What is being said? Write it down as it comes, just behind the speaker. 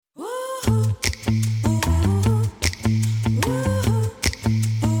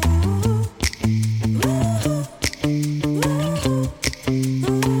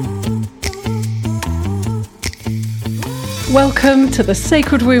Welcome to the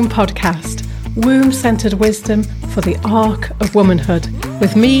Sacred Womb podcast, womb-centered wisdom for the arc of womanhood,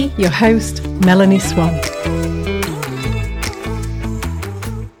 with me, your host, Melanie Swan.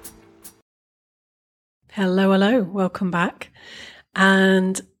 Hello, welcome back.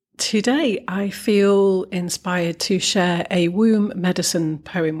 And today I feel inspired to share a womb medicine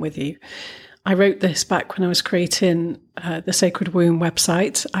poem with you. I wrote this back when I was creating the Sacred Womb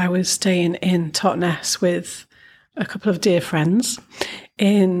website. I was staying in Totnes with a couple of dear friends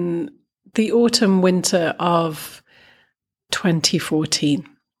in the autumn winter of 2013,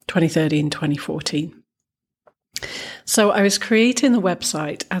 2014. So I was creating the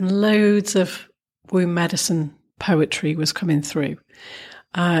website and loads of womb medicine poetry was coming through.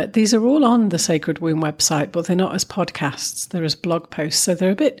 These are all on the Sacred Womb website, but they're not as podcasts, they're as blog posts. So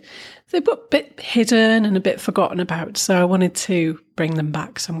they're a bit hidden and a bit forgotten about. So I wanted to bring them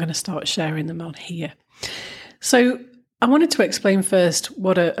back. So I'm going to start sharing them on here. So I wanted to explain first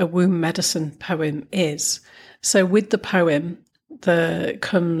what a womb medicine poem is. So with the poem, there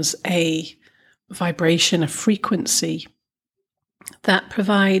comes a vibration, a frequency that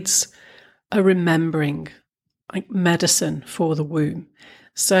provides a remembering, like medicine for the womb.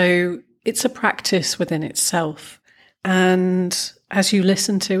 So it's a practice within itself. And as you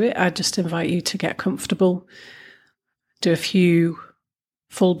listen to it, I just invite you to get comfortable, do a few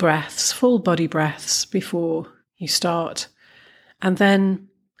full breaths, full body breaths before you start, and then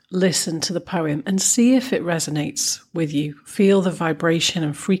listen to the poem and see if it resonates with you. Feel the vibration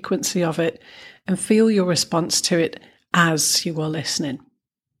and frequency of it and feel your response to it as you are listening.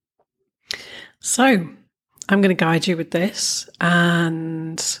 So I'm going to guide you with this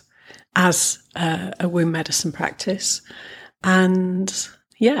and as a womb medicine practice. And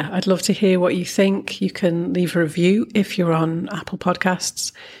yeah, I'd love to hear what you think. You can leave a review if you're on Apple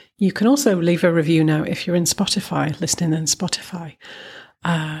Podcasts. You can also leave a review now if you're in Spotify, listening in Spotify.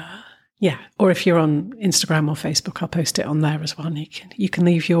 Or if you're on Instagram or Facebook, I'll post it on there as well. And you can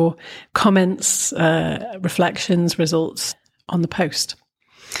leave your comments, reflections, results on the post.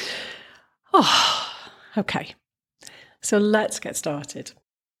 Oh, okay. So let's get started.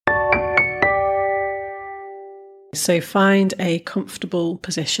 So find a comfortable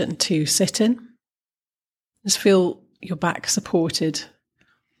position to sit in. Just feel your back supported.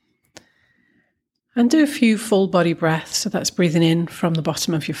 And do a few full body breaths. So that's breathing in from the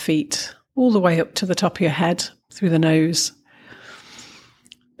bottom of your feet all the way up to the top of your head through the nose.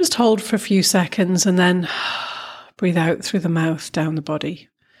 Just hold for a few seconds and then breathe out through the mouth down the body.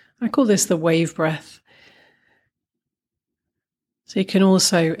 I call this the wave breath. So you can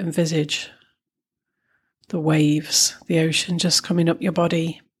also envisage the waves, the ocean just coming up your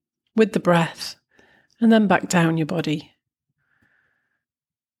body with the breath and then back down your body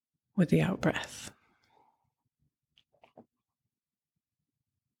with the out breath.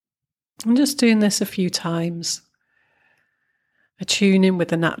 And just doing this a few times, attuning with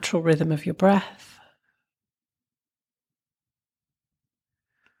the natural rhythm of your breath,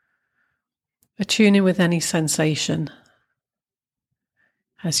 attuning with any sensation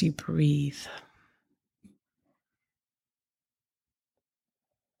as you breathe.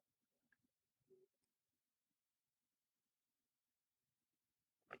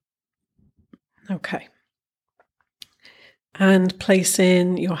 Okay. And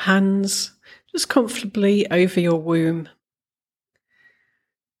placing your hands just comfortably over your womb.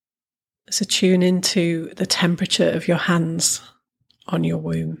 So tune into the temperature of your hands on your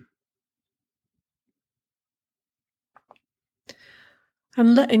womb.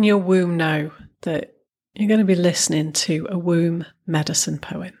 And letting your womb know that you're going to be listening to a womb medicine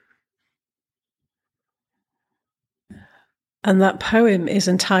poem. And that poem is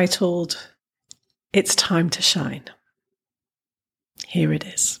entitled, It's Time to Shine. Here it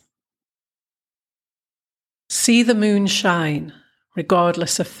is. See the moon shine,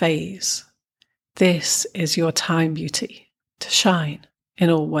 regardless of phase. This is your time, beauty, to shine in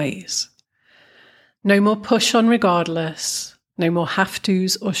all ways. No more push on regardless, no more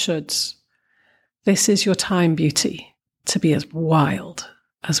have-tos or shoulds. This is your time, beauty, to be as wild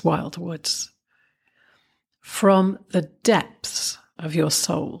woods. From the depths of your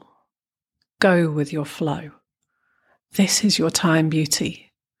soul, go with your flow. This is your time,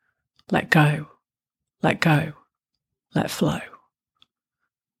 beauty. Let go, let flow.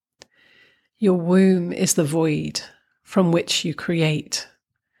 Your womb is the void from which you create.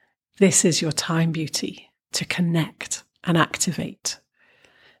 This is your time, beauty, to connect and activate.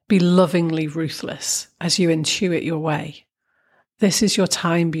 Be lovingly ruthless as you intuit your way. This is your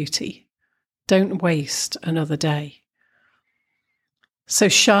time, beauty. Don't waste another day. So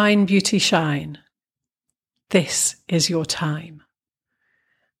shine, beauty, shine. This is your time.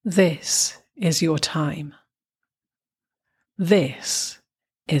 This is your time. This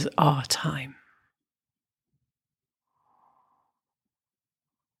is our time.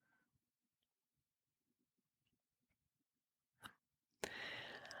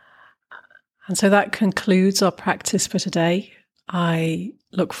 And so that concludes our practice for today. I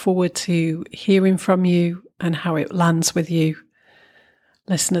look forward to hearing from you and how it lands with you.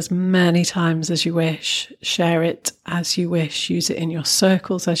 Listen as many times as you wish. Share it as you wish. Use it in your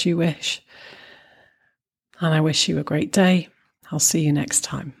circles as you wish. And I wish you a great day. I'll see you next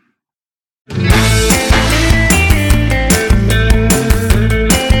time.